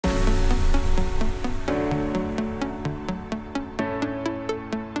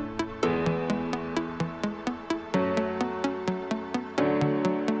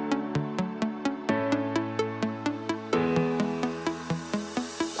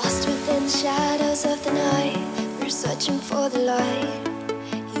shadows of the night, we're searching for the light,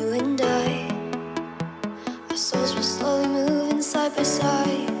 you and I. Our souls were slowly moving side by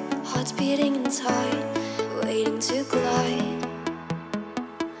side, hearts beating in time, waiting to collide.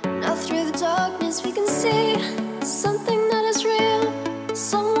 Now through the darkness we can see something that is real,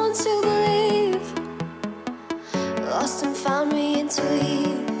 someone to believe. Lost and found, we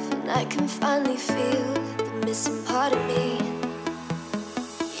interweave, and I can finally feel the missing part of me.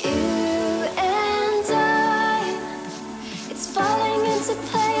 Falling into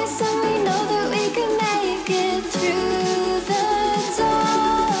place, and we know that we can make it through the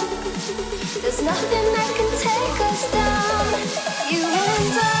dark. There's nothing that can take us down, you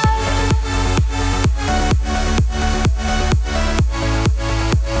and I.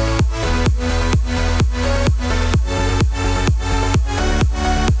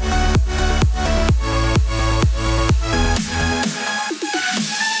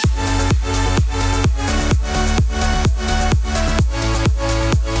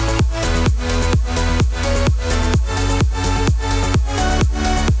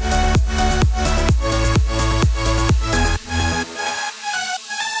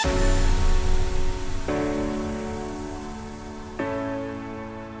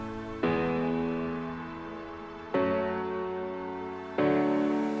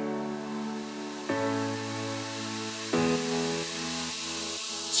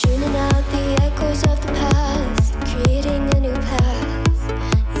 Tuning out the echoes of the past, creating a new path,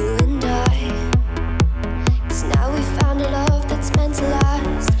 you and I. 'Cause now we found a love that's meant to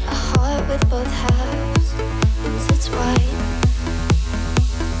last, a heart with both halves intertwined.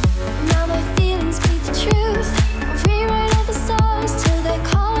 Now my feelings speak the truth, I'll rewrite all the stars till they're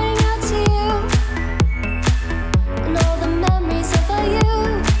calling out to you. And all the memories of our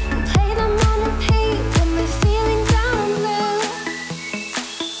youth, we'll play them on repeat when we're feeling down and blue.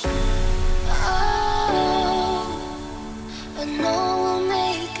 I know we'll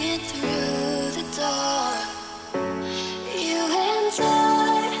make it through the dark. You and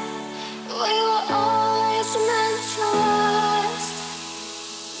I, we were always meant to last.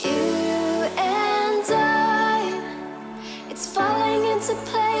 You and I, it's falling into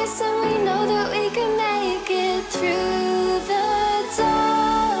place, and we know that we can make it through the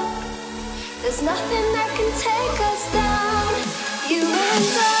dark. There's nothing that can take us down, you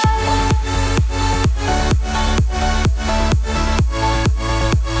and I.